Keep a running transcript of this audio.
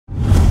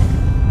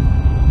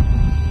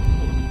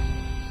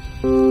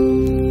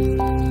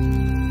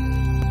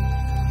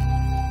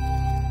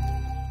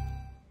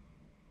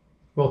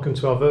Welcome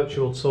to our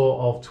virtual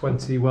tour of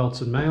 20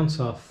 Welton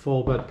Mount, our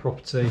 4-bed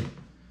property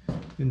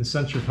in the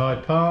centre of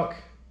Hyde Park,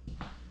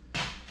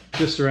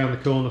 just around the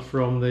corner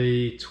from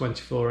the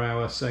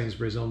 24-hour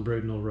Sainsbury's on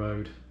Brudenell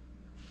Road.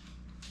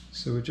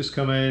 So we've just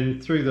come in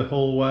through the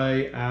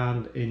hallway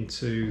and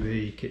into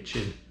the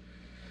kitchen.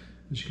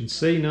 As you can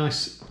see,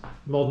 nice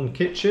modern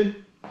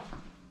kitchen.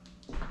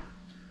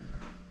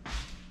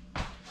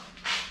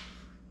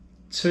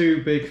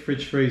 Two big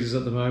fridge freezers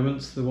at the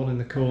moment. The one in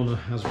the corner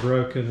has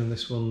broken and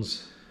this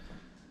one's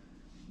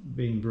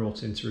been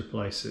brought in to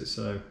replace it,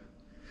 so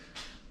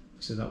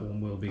that one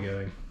will be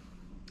going.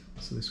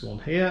 So this one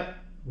here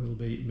will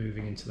be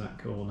moving into that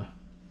corner.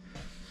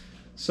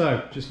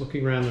 So just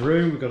looking around the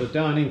room, we've got a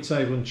dining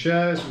table and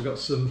chairs, we've got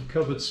some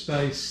cupboard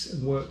space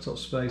and worktop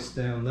space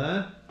down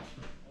there.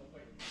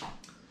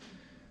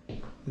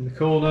 In the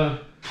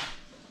corner,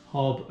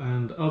 hob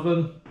and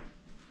oven.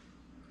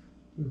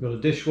 We've got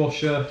a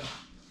dishwasher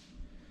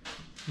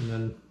and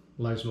then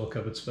loads more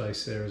cupboard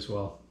space here as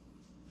well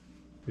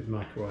with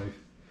microwave.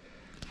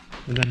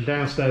 And then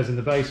downstairs in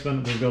the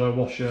basement we've got a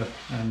washer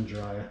and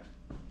dryer.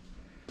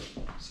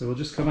 So we'll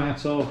just come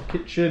out of the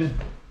kitchen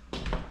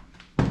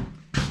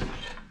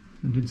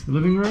and into the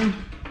living room.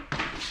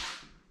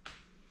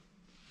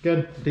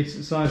 Again, a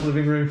decent sized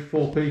living room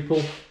for 4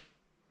 people.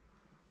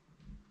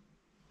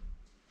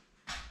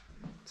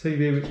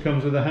 TV which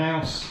comes with the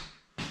house.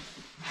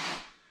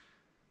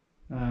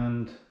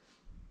 And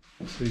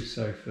 2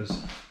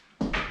 sofas.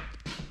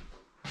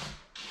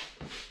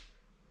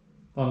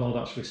 Landlord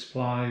actually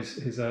supplies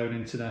his own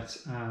internet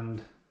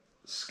and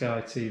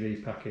Sky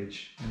TV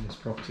package in this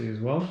property as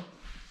well.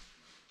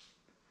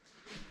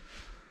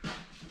 So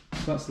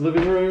that's the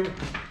living room.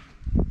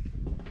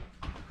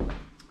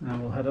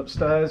 And we'll head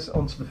upstairs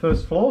onto the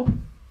first floor.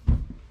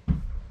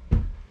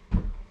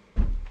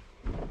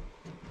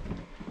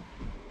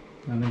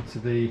 And into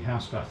the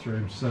house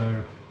bathroom.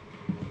 So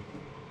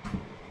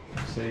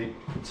see,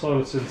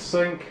 toilet and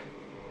sink,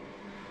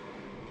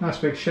 nice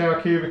big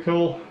shower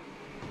cubicle,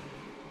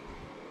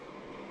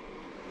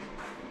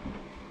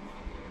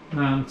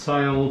 and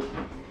tiled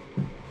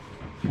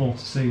floor to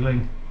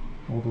ceiling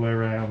all the way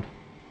around.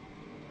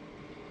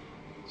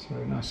 So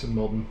nice and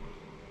modern.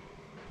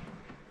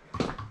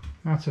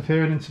 Out of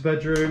here and into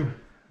bedroom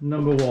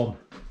number 1.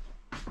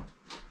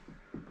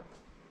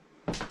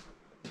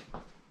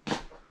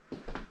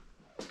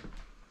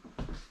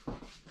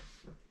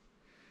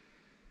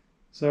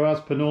 So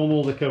as per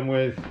normal, they come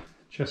with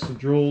chest of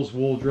drawers,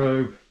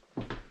 wardrobe,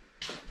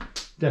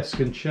 desk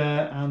and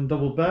chair and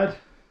double bed,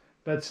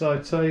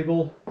 bedside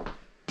table,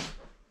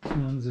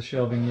 and there's a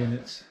shelving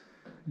unit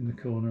in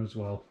the corner as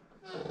well.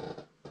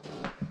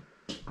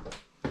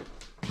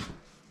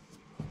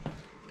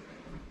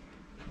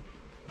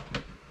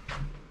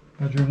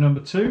 Bedroom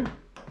number 2,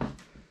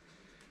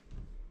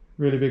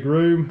 really big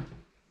room.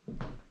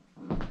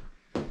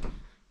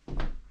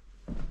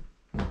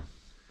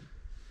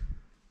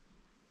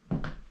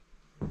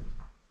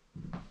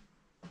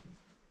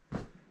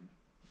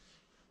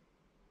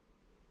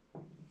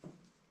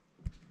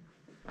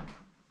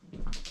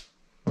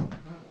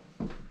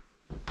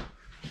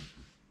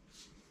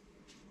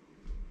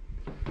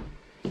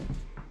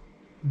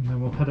 And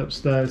then we'll head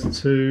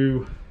upstairs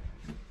to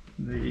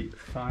the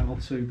final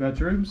 2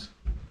 bedrooms.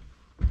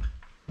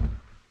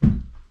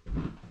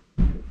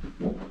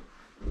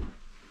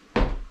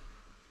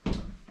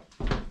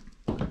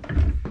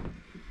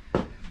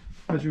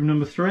 Bedroom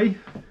number 3,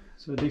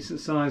 so a decent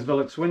sized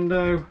Velux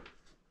window,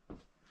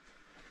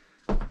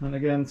 and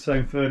again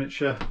same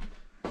furniture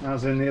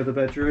as in the other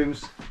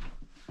bedrooms.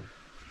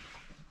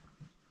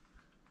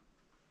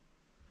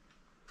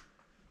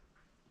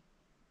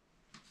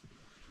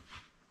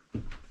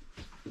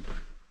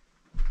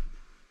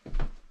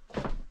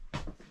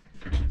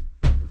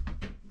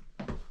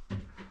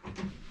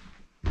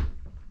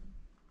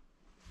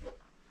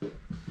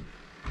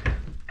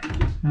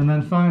 And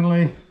then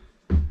finally,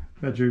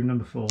 bedroom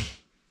number 4.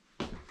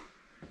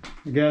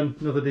 Again,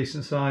 another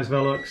decent sized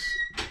Velux.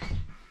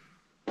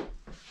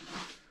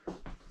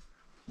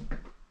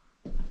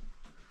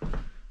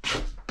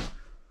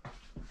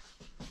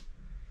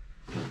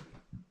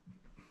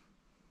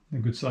 A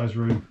good sized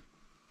room.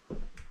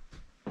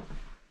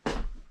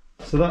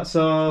 So that's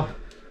our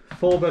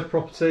 4-bed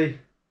property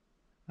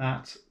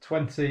at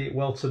 20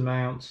 Welton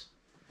Mount,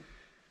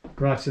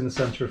 right in the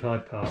centre of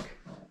Hyde Park.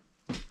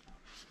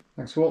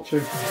 Thanks for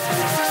watching.